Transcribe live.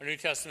Our New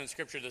Testament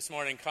scripture this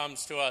morning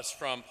comes to us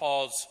from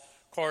Paul's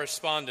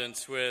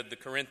correspondence with the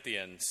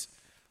Corinthians.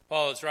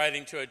 Paul is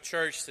writing to a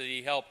church that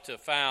he helped to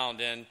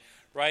found, and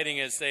writing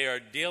as they are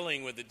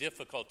dealing with the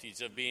difficulties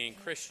of being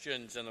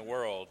Christians in the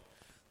world.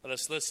 Let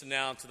us listen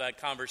now to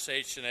that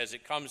conversation as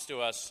it comes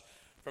to us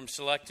from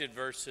selected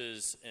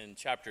verses in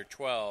chapter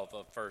 12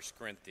 of 1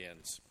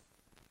 Corinthians.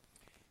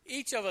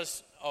 Each of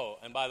us,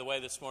 and by the way,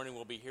 this morning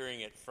we'll be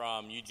hearing it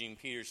from Eugene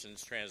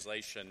Peterson's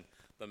translation,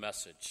 The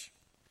Message.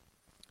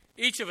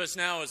 Each of us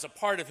now is a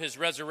part of his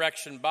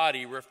resurrection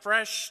body,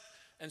 refreshed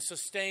and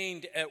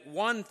sustained at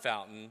one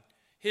fountain,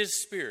 his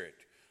Spirit,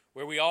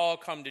 where we all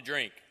come to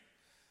drink.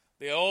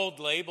 The old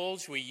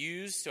labels we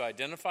use to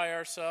identify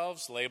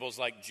ourselves, labels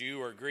like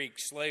Jew or Greek,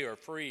 slave or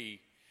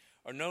free,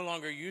 are no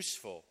longer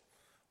useful.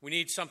 We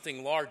need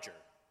something larger,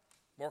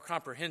 more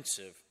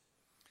comprehensive.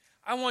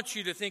 I want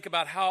you to think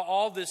about how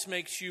all this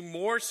makes you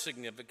more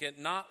significant,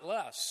 not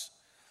less.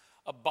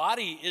 A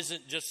body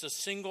isn't just a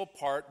single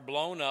part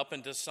blown up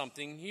into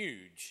something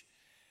huge.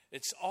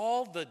 It's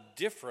all the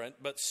different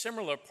but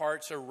similar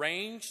parts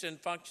arranged and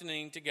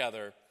functioning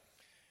together.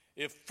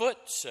 If foot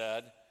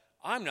said,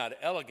 "I'm not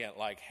elegant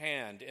like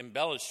hand,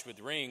 embellished with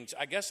rings,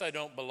 I guess I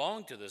don't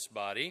belong to this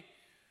body,"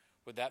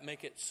 would that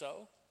make it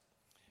so?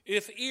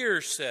 If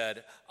ear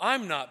said,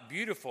 "I'm not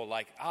beautiful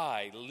like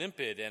eye,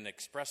 limpid and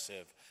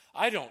expressive,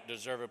 I don't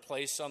deserve a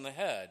place on the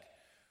head,"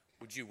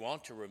 would you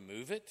want to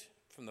remove it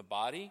from the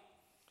body?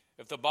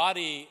 If the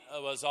body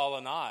was all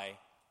an eye,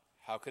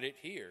 how could it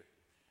hear?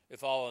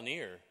 If all an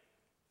ear,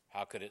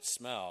 how could it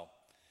smell?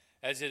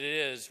 As it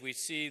is, we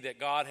see that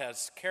God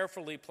has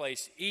carefully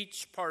placed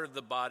each part of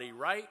the body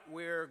right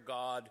where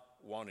God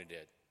wanted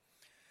it.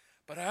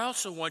 But I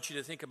also want you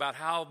to think about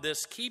how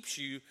this keeps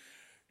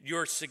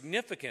your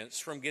significance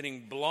from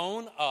getting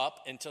blown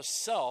up into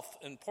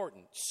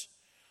self-importance.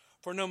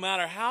 For no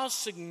matter how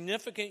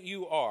significant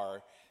you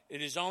are,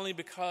 it is only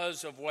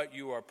because of what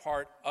you are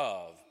part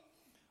of.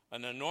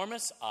 An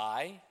enormous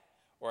eye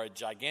or a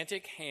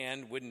gigantic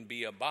hand wouldn't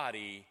be a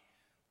body,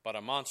 but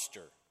a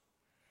monster.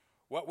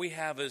 What we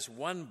have is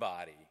one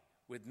body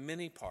with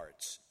many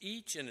parts,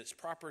 each in its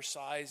proper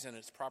size and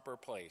its proper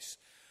place.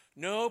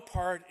 No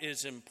part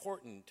is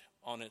important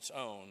on its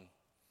own.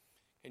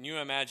 Can you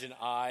imagine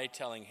eye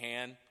telling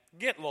hand,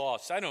 "Get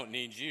lost, I don't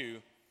need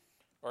you,"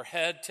 or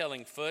head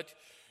telling foot,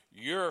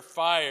 "You're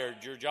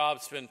fired, your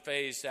job's been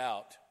phased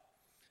out"?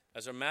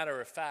 As a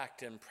matter of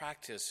fact, in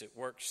practice, it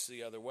works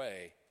the other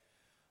way.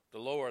 The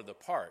lower the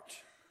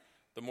part,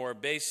 the more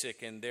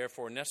basic and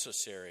therefore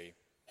necessary.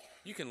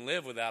 You can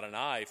live without an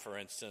eye, for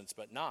instance,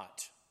 but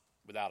not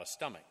without a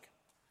stomach.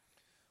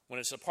 When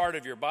it's a part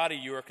of your body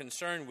you are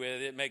concerned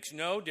with, it makes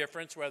no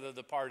difference whether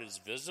the part is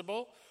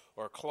visible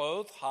or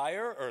clothed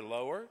higher or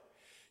lower.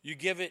 You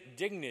give it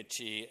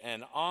dignity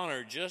and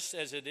honor just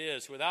as it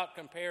is, without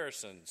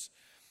comparisons.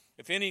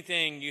 If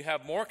anything, you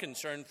have more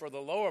concern for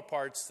the lower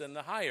parts than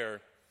the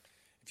higher.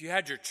 If you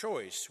had your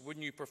choice,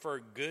 wouldn't you prefer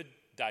good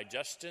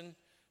digestion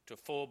to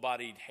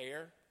full-bodied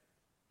hair?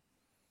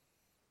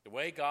 The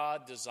way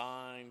God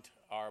designed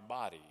our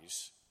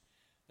bodies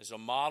is a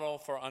model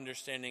for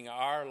understanding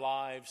our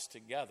lives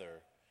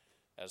together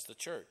as the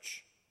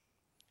church.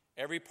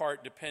 Every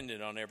part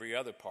dependent on every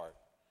other part.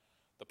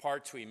 The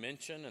parts we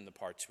mention and the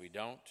parts we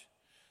don't.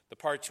 The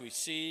parts we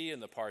see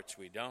and the parts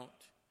we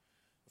don't.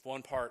 If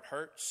one part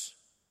hurts,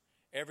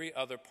 every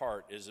other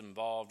part is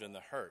involved in the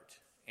hurt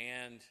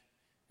and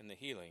in the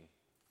healing.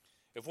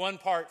 If one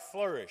part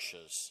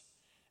flourishes,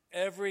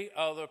 every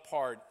other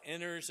part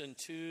enters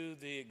into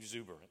the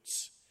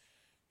exuberance.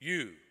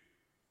 You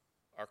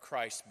are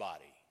Christ's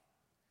body.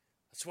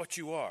 That's what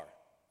you are.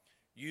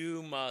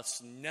 You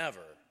must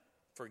never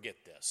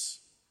forget this.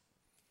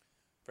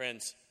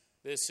 Friends,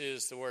 this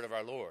is the word of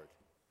our Lord.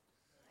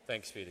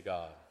 Thanks be to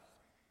God.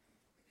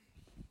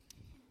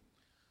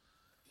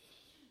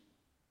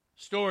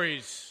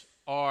 Stories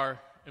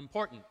are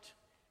important.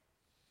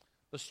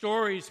 The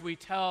stories we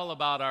tell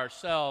about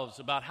ourselves,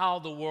 about how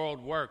the world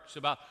works,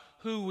 about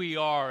who we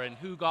are and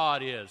who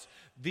God is,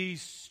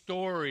 these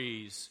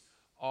stories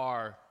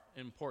are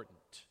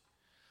important.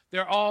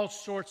 There are all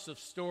sorts of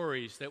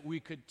stories that we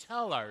could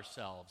tell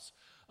ourselves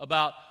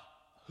about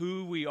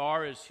who we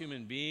are as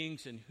human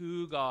beings and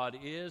who God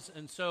is.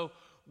 And so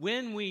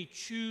when we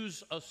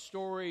choose a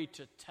story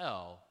to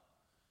tell,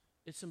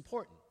 it's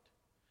important.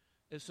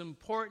 It's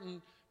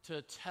important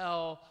to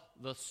tell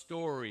the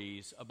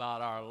stories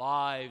about our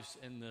lives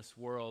in this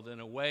world in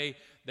a way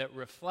that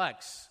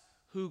reflects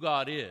who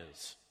God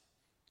is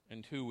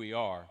and who we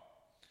are.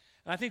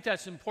 And I think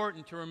that's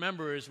important to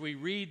remember as we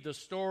read the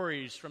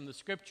stories from the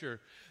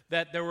Scripture,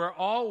 that there were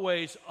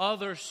always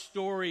other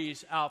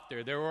stories out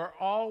there. There were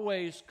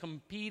always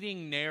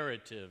competing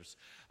narratives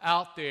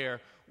out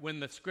there when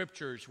the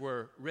Scriptures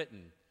were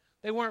written.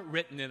 They weren't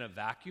written in a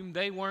vacuum.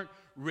 They weren't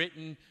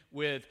written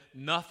with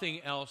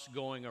nothing else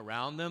going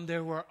around them.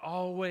 There were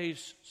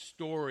always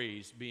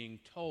stories being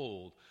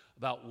told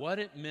about what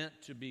it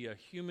meant to be a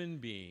human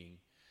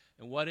being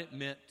and what it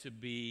meant to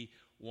be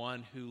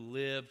one who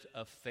lived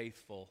a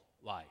faithful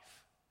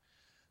life.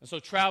 And so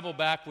travel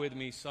back with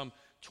me some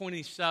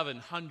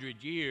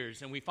 2,700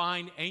 years, and we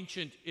find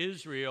ancient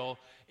Israel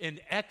in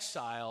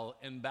exile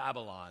in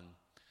Babylon.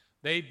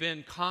 They've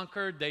been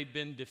conquered, they've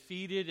been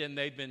defeated, and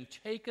they've been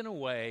taken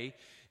away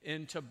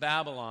into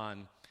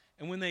Babylon.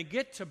 And when they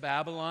get to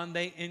Babylon,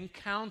 they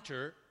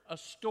encounter a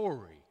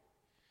story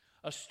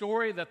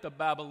that the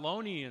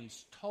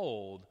Babylonians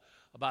told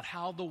about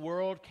how the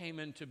world came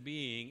into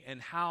being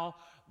and how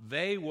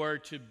they were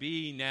to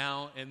be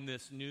now in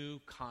this new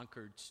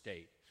conquered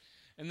state.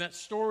 And that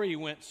story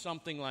went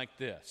something like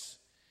this.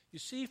 You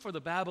see, for the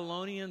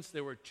Babylonians,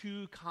 there were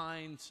two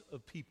kinds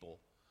of people.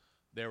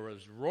 There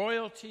was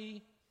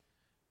royalty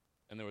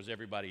and there was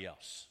everybody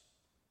else.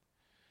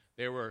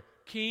 There were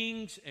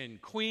kings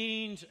and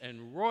queens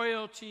and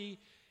royalty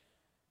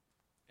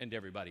and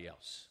everybody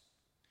else.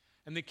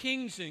 And the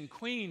kings and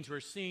queens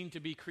were seen to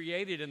be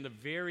created in the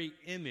very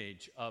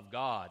image of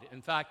God.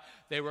 In fact,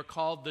 they were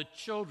called the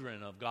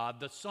children of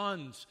God, the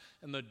sons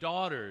and the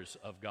daughters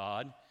of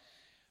God.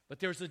 But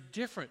there's a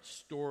different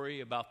story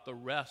about the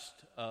rest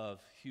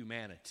of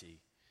humanity.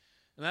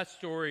 And that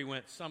story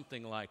went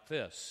something like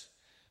this.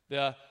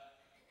 The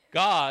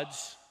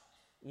gods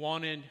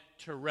wanted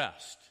to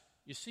rest.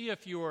 You see,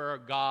 if you were a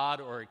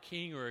god or a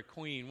king or a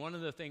queen, one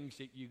of the things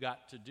that you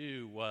got to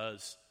do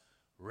was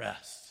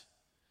rest.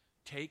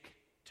 Take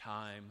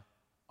time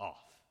off.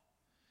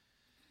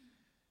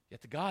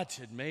 Yet the gods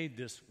had made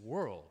this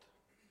world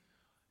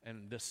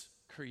and this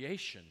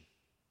creation,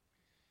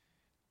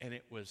 and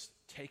it was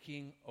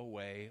taking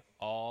away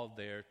all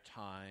their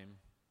time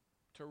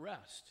to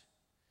rest.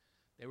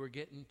 They were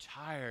getting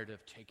tired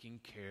of taking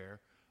care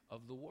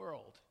of the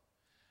world.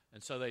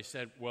 And so they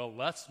said, well,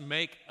 let's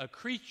make a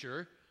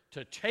creature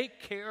to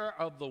take care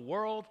of the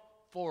world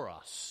for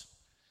us.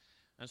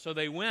 And so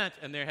they went,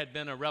 and there had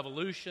been a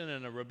revolution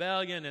and a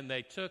rebellion, and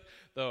they took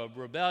the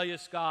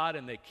rebellious god,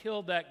 and they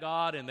killed that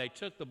god, and they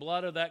took the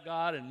blood of that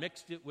god and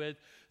mixed it with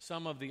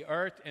some of the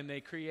earth, and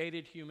they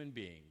created human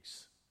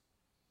beings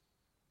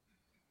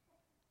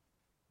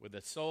with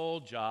the sole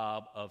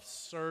job of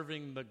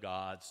serving the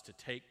gods to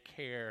take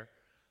care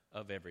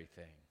of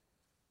everything.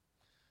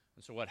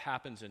 And so what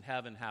happens in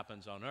heaven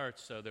happens on earth.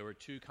 So there were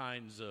two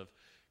kinds of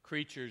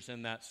creatures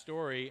in that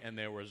story, and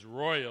there was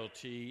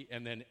royalty,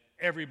 and then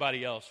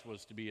everybody else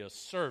was to be a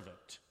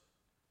servant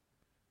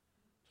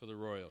to the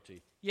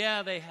royalty.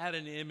 Yeah, they had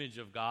an image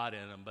of God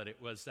in them, but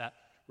it was that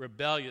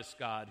rebellious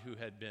God who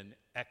had been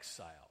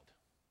exiled.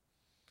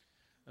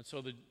 And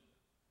so the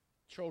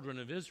children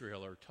of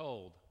Israel are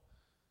told,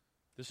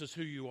 this is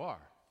who you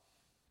are.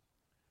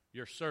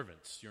 You're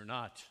servants. You're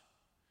not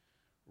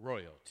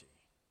royalty.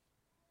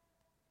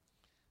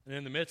 And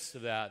in the midst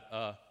of that,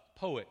 a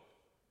poet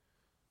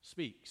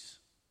speaks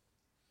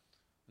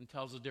and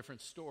tells a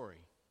different story.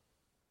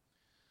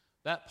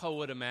 That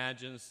poet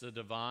imagines the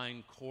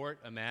divine court,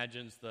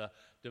 imagines the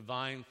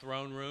divine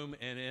throne room,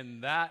 and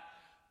in that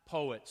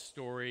poet's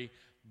story,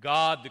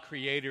 God, the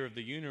creator of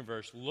the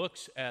universe,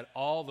 looks at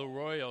all the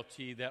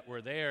royalty that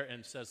were there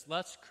and says,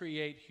 let's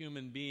create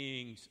human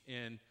beings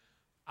in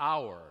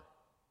our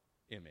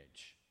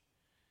image.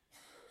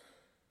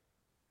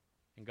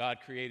 And God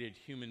created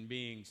human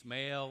beings,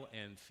 male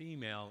and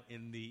female,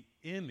 in the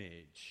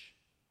image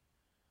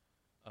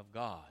of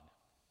God,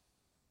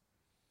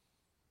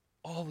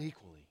 all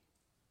equally.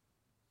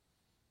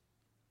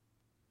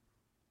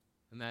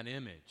 And that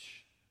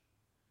image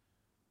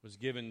was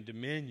given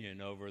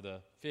dominion over the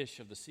fish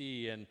of the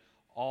sea and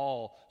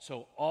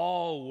so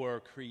all were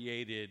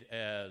created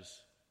as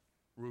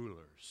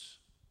rulers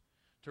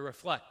to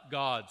reflect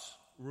God's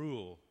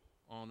rule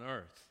on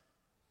earth.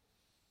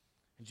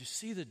 And you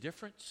see the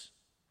difference?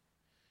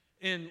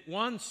 In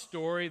one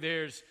story,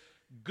 there's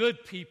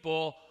good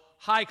people,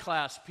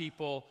 high-class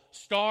people,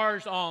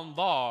 stars on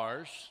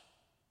bars.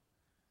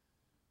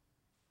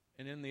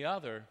 And in the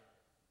other,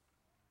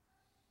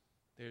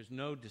 there's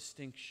no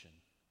distinction.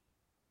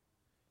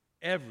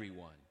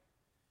 Everyone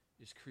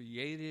is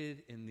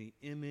created in the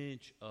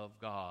image of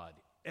God.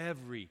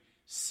 Every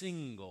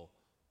single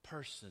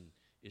person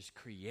is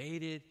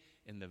created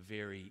in the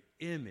very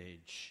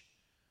image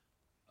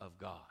of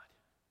God.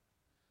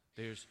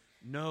 There's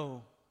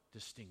no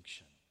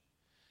distinction.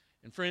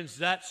 And friends,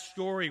 that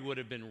story would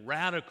have been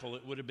radical.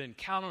 It would have been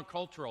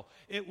countercultural.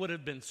 It would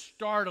have been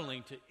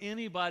startling to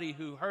anybody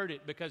who heard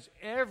it, because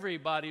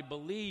everybody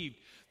believed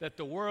that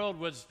the world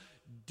was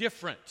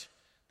different,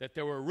 that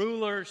there were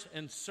rulers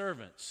and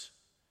servants.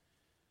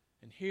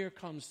 And here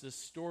comes this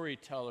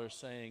storyteller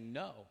saying,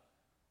 no,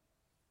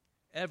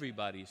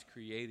 everybody's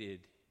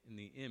created in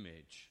the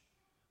image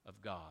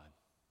of God.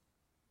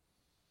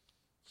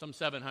 Some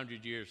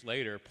 700 years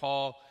later,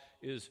 Paul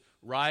is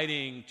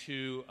writing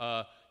to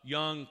a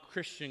young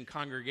Christian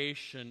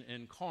congregation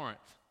in Corinth.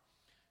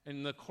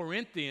 And the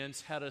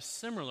Corinthians had a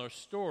similar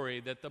story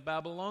that the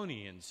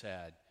Babylonians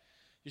had.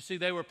 You see,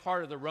 they were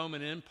part of the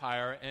Roman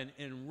Empire, and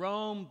in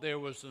Rome there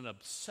was an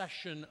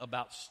obsession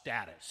about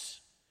status.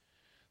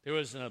 There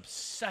was an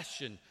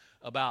obsession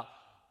about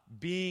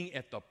being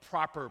at the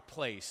proper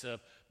place, of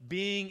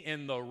being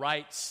in the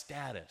right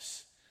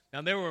status.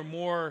 Now, there were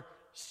more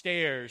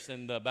stairs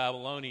than the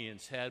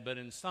Babylonians had, but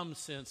in some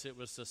sense it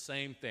was the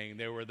same thing.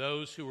 There were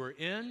those who were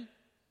in,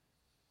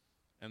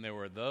 and there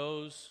were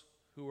those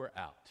who were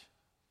out.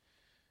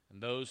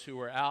 And those who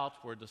were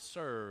out were to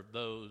serve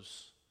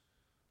those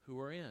who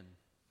were in.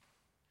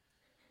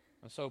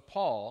 And so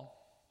Paul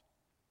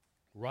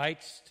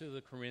writes to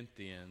the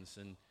Corinthians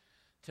and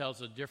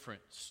tells a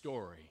different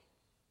story.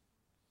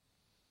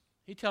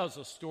 He tells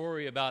a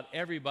story about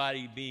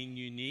everybody being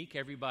unique,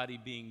 everybody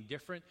being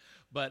different,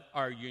 but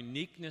our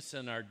uniqueness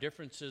and our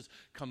differences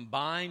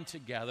combine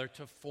together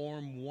to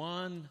form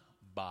one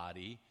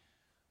body,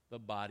 the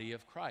body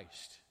of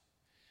Christ.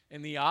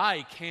 And the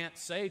eye can't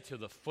say to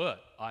the foot,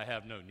 I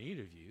have no need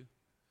of you.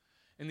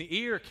 And the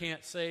ear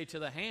can't say to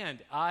the hand,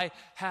 I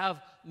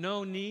have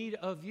no need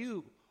of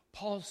you.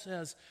 Paul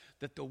says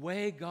that the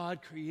way God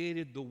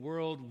created the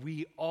world,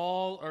 we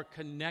all are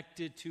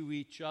connected to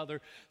each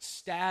other.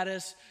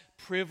 Status,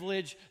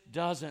 privilege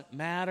doesn't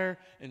matter.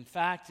 In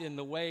fact, in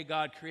the way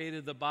God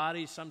created the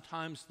body,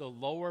 sometimes the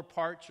lower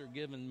parts are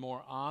given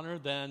more honor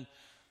than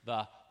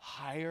the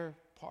higher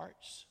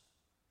parts.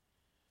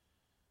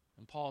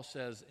 And Paul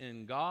says,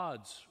 in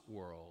God's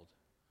world,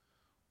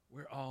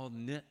 we're all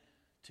knit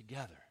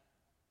together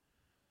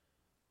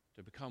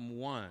to become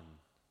one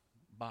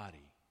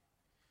body.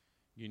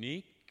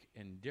 Unique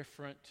and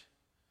different,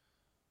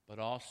 but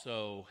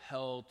also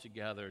held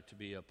together to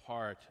be a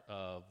part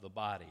of the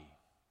body.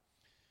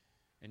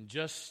 And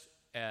just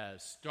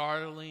as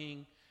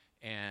startling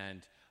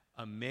and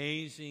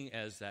amazing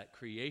as that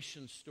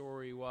creation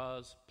story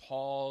was,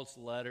 Paul's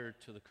letter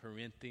to the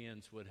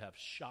Corinthians would have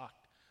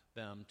shocked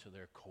them to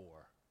their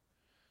core,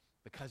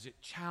 because it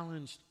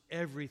challenged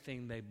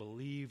everything they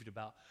believed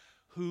about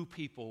who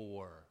people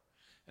were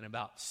and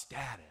about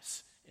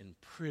status and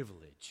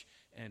privilege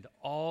and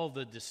all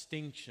the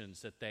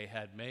distinctions that they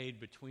had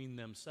made between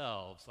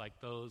themselves, like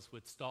those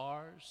with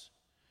stars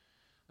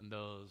and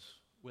those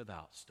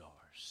without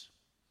stars.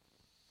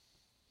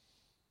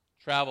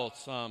 Traveled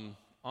some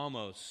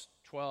almost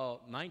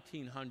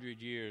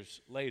 1900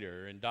 years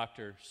later, and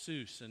Dr.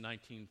 Seuss in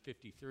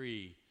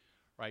 1953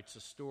 writes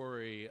a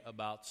story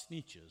about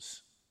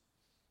Sneetches,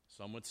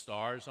 some with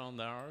stars on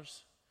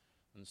theirs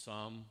and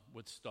some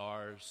with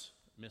stars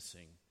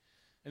missing.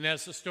 And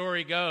as the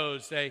story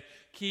goes, they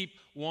keep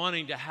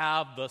wanting to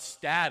have the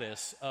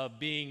status of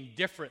being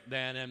different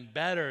than and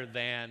better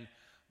than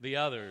the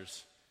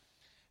others.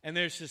 And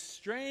there's this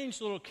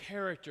strange little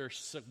character,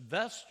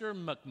 Sylvester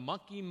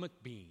McMonkey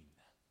McBean,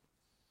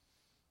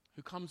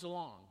 who comes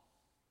along.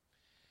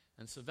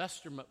 And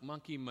Sylvester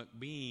McMonkey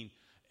McBean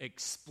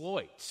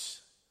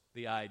exploits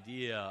the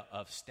idea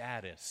of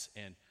status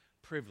and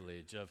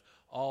privilege, of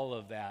all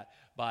of that,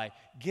 by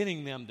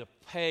getting them to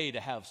pay to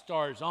have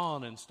stars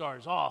on and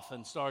stars off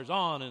and stars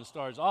on and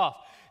stars off,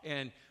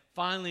 and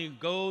finally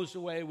goes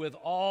away with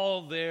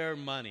all their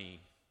money.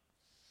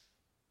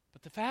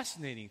 But the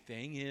fascinating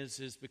thing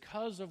is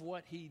because of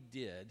what he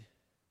did,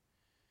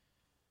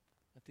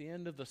 at the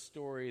end of the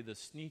story, the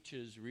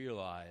Sneetches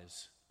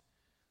realize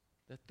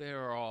that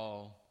they're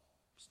all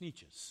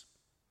Sneetches.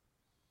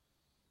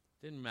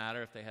 Didn't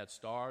matter if they had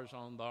stars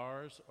on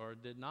theirs or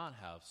did not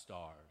have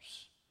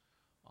stars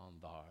on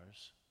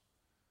theirs.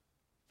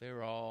 They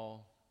were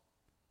all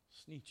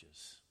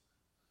Sneetches.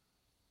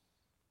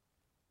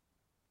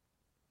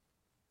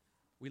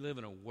 We live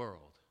in a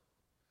world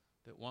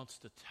that wants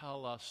to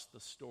tell us the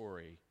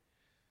story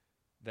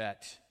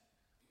that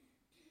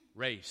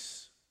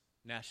race,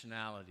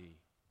 nationality,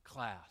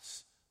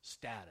 class,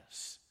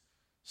 status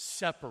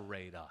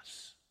separate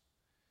us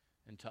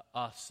into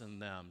us and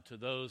them, to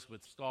those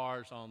with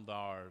stars on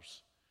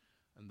theirs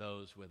and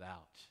those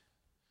without.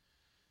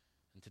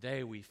 And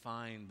today we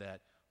find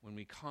that when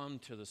we come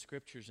to the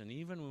Scriptures, and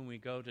even when we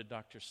go to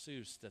Dr.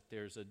 Seuss, that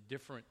there's a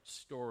different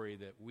story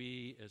that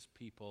we as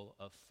people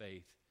of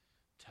faith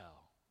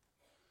tell.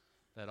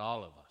 That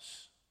all of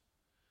us,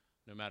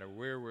 no matter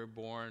where we're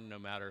born, no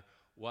matter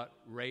what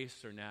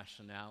race or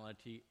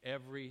nationality,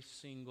 every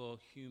single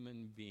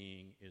human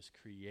being is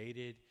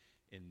created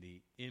in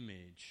the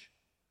image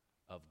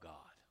of God.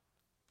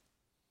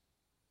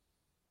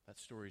 That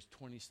story is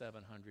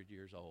 2,700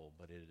 years old,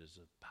 but it is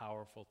as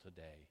powerful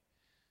today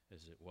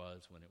as it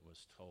was when it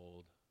was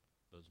told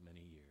those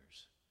many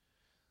years.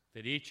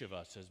 That each of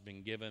us has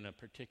been given a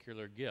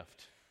particular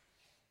gift,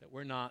 that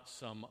we're not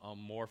some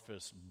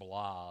amorphous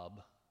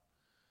blob,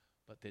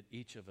 but that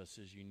each of us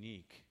is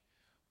unique.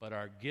 But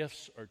our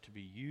gifts are to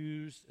be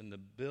used in the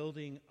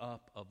building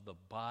up of the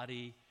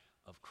body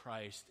of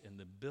Christ, in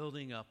the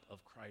building up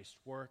of Christ's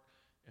work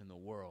in the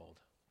world.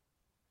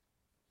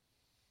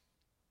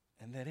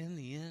 And that in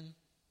the end,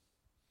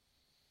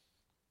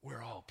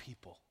 we're all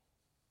people.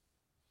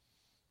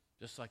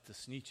 Just like the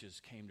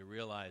Sneetches came to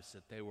realize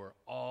that they were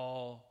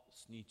all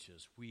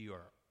Sneetches, we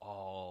are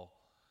all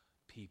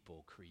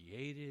people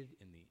created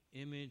in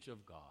the image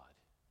of God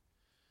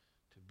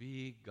to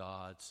be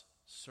God's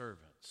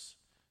servants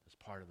as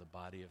part of the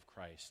body of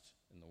Christ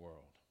in the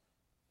world.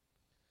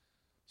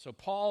 So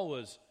Paul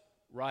was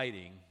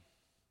writing,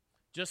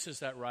 just as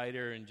that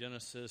writer in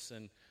Genesis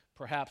and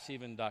perhaps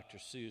even Dr.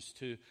 Seuss,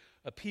 to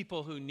a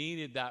people who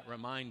needed that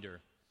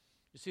reminder.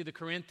 You see, the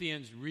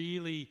Corinthians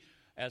really,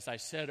 as I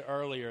said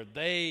earlier,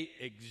 they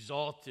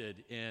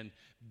exalted in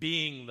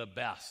being the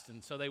best.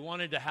 And so they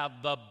wanted to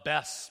have the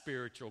best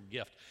spiritual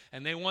gift.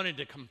 And they wanted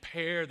to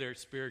compare their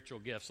spiritual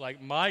gifts.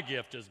 Like, my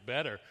gift is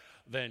better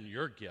than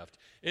your gift.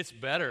 It's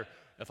better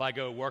if I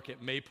go work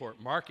at Mayport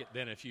Market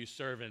than if you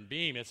serve in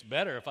Beam. It's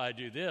better if I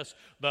do this.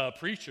 The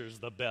preacher's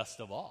the best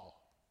of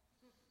all.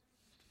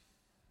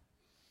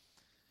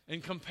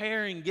 And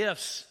comparing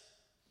gifts.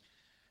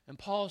 And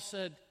Paul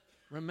said,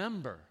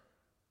 remember,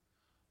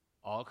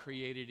 all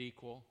created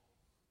equal.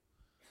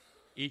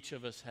 Each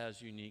of us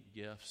has unique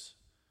gifts.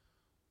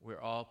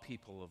 We're all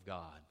people of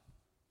God.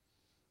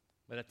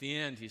 But at the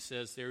end, he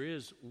says, there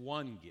is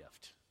one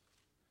gift.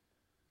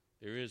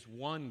 There is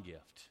one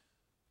gift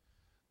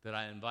that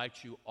I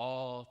invite you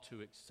all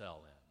to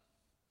excel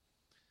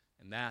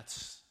in. And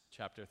that's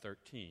chapter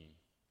 13.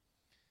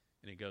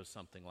 And it goes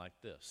something like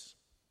this.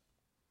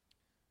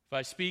 If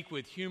I speak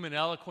with human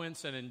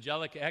eloquence and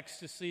angelic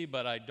ecstasy,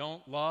 but I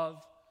don't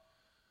love,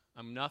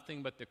 I'm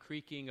nothing but the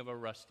creaking of a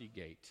rusty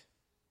gate.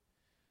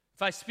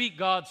 If I speak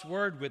God's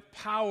word with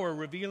power,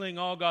 revealing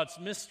all God's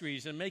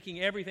mysteries and making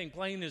everything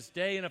plain as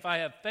day, and if I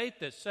have faith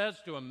that says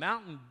to a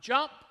mountain,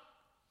 jump,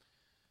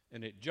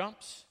 and it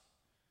jumps,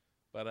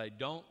 but I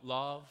don't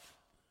love,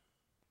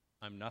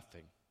 I'm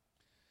nothing.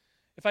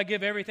 If I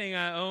give everything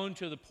I own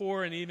to the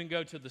poor and even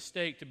go to the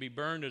stake to be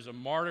burned as a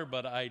martyr,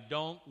 but I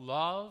don't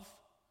love,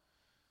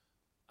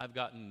 I've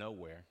gotten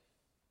nowhere.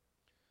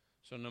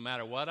 So no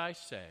matter what I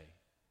say,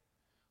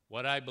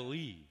 what I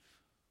believe,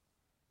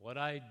 what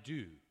I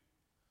do,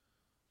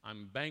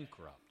 I'm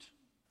bankrupt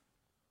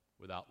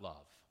without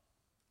love.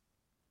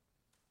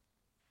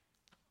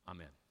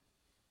 Amen.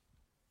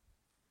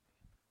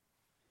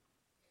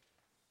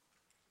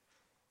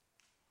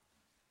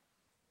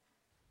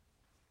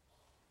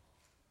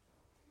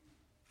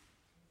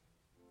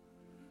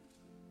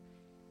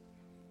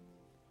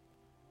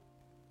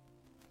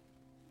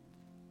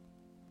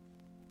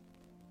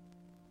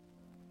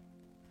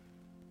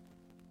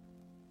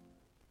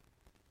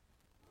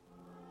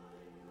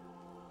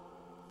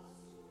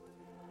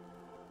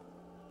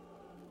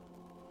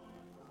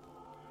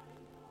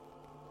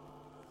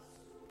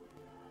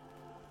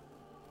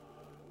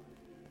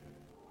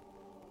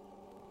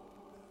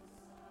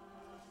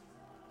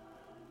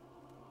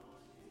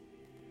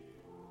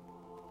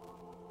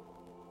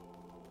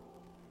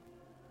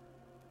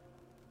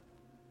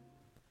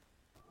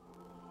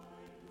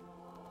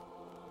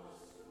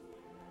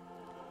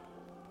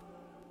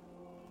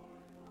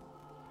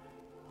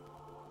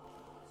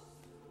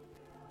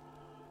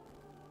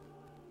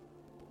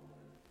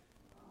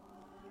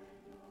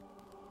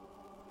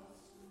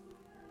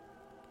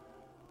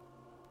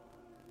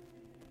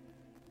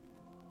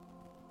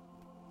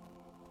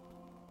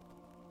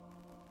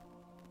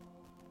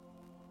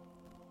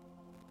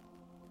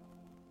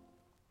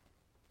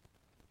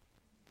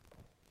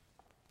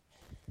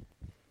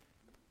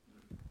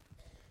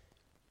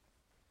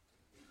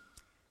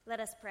 Let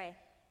us pray.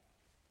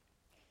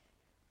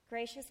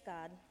 Gracious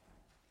God,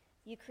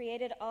 you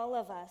created all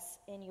of us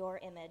in your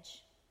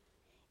image,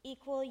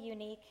 equal,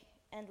 unique,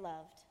 and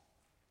loved.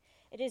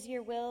 It is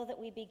your will that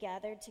we be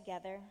gathered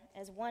together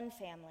as one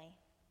family.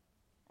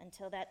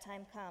 Until that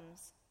time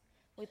comes,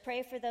 we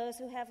pray for those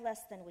who have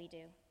less than we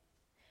do,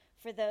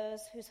 for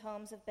those whose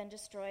homes have been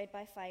destroyed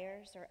by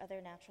fires or other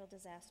natural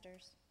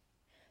disasters,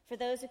 for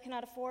those who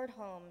cannot afford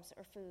homes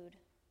or food.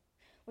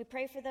 We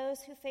pray for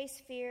those who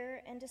face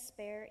fear and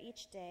despair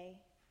each day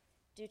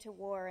due to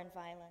war and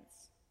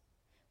violence.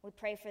 We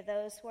pray for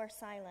those who are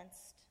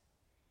silenced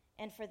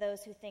and for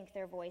those who think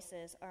their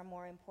voices are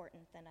more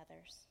important than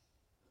others.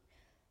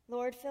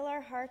 Lord, fill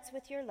our hearts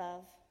with your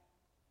love,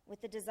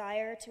 with the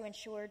desire to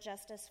ensure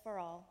justice for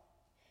all,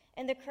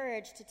 and the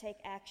courage to take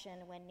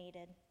action when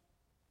needed.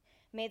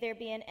 May there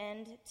be an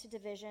end to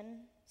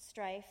division,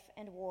 strife,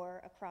 and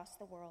war across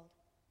the world.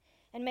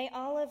 And may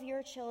all of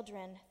your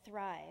children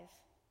thrive,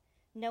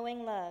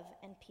 knowing love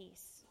and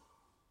peace.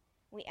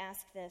 We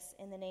ask this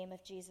in the name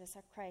of Jesus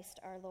Christ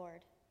our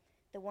Lord,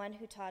 the one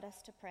who taught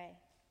us to pray.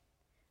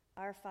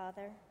 Our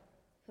Father,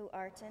 who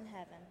art in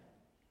heaven,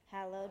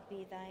 hallowed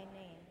be thy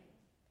name.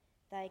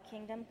 Thy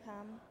kingdom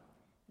come,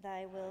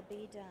 thy will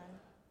be done,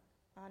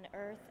 on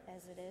earth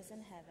as it is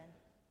in heaven.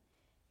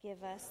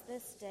 Give us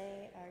this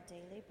day our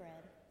daily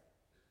bread,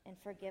 and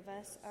forgive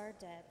us our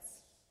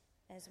debts,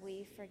 as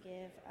we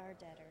forgive our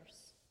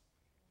debtors.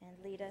 And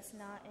lead us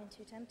not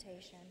into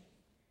temptation,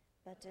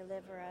 but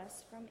deliver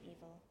us from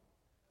evil.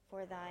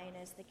 For thine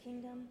is the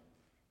kingdom,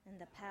 and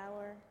the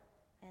power,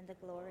 and the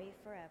glory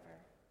forever.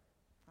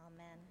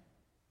 Amen.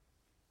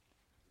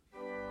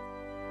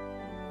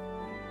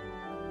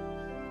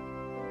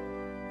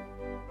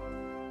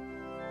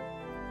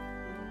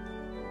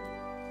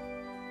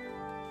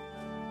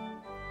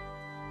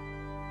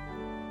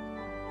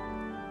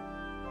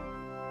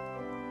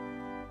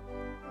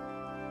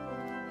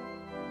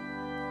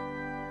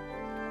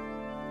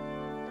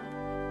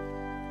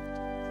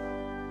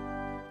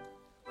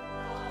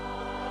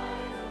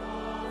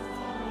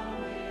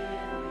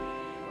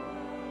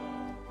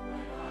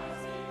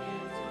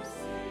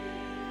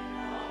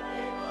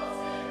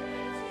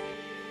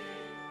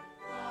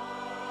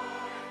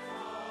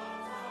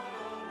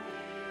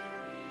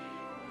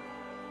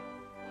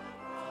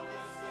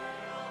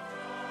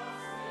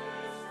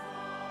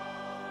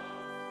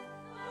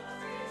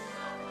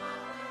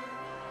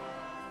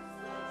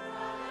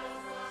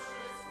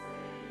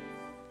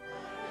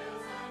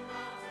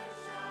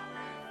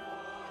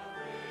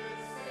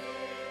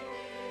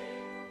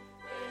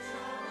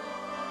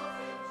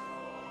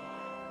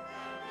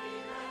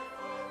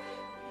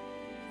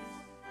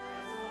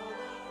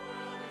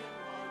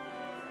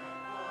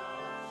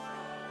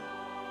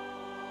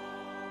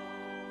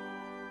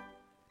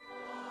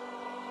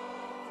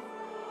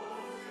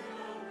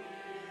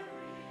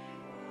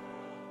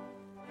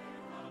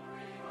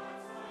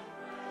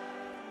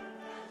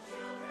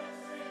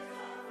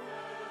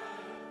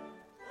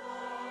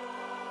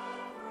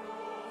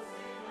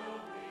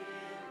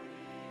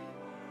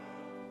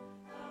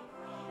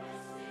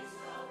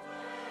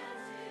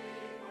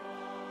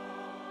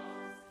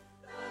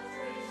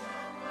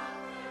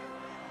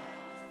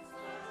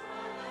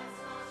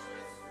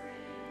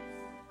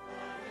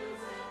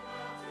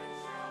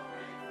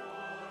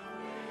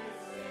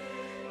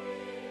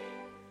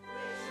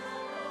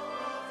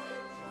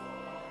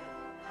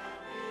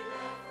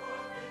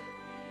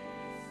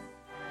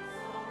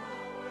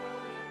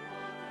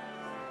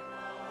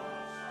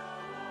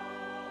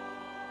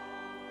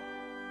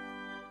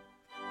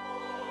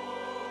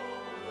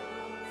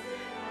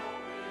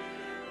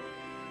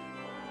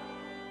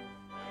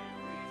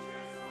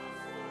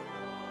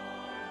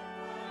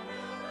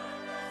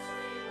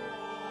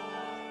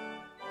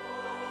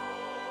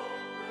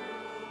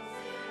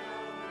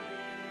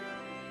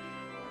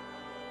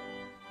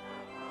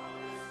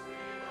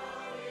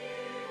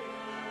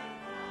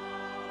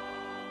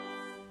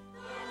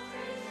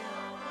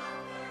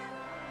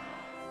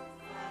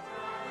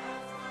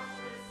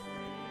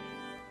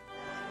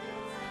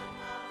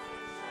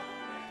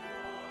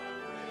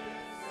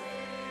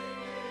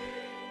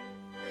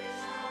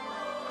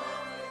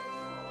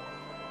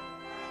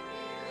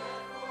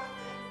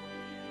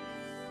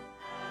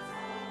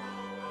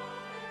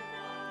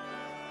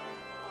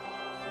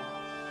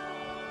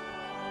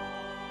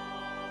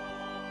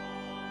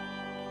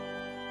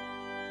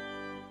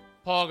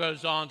 Paul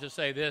goes on to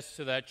say this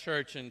to that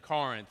church in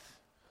Corinth.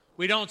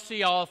 We don't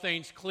see all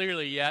things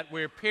clearly yet.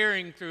 We're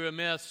peering through a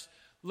mist,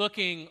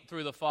 looking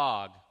through the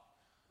fog.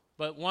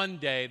 But one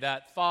day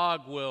that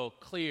fog will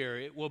clear.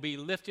 It will be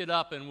lifted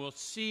up and we'll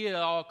see it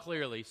all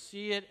clearly.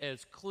 See it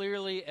as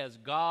clearly as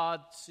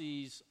God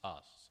sees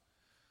us.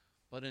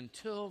 But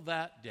until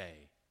that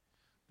day,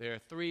 there are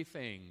three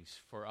things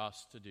for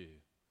us to do.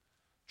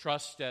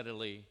 Trust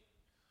steadily,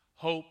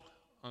 hope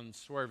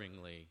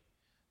unswervingly,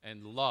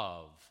 and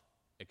love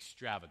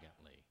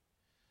extravagantly.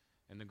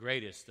 And the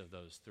greatest of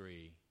those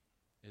three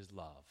is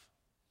love.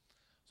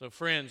 So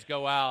friends,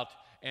 go out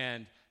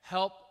and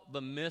help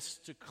the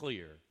mist to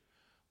clear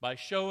by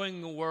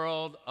showing the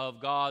world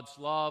of God's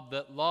love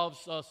that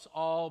loves us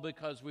all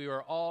because we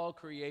are all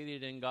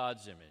created in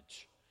God's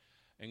image.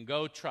 And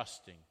go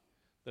trusting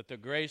that the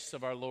grace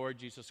of our Lord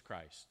Jesus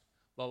Christ,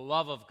 the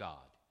love of God,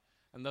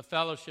 and the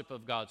fellowship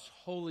of God's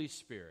Holy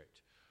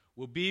Spirit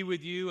will be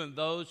with you and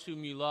those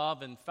whom you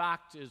love. In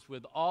fact, is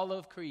with all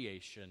of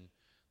creation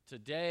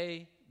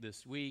today,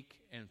 this week,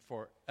 and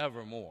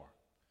forevermore.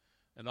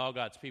 And all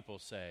God's people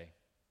say,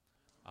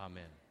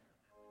 Amen.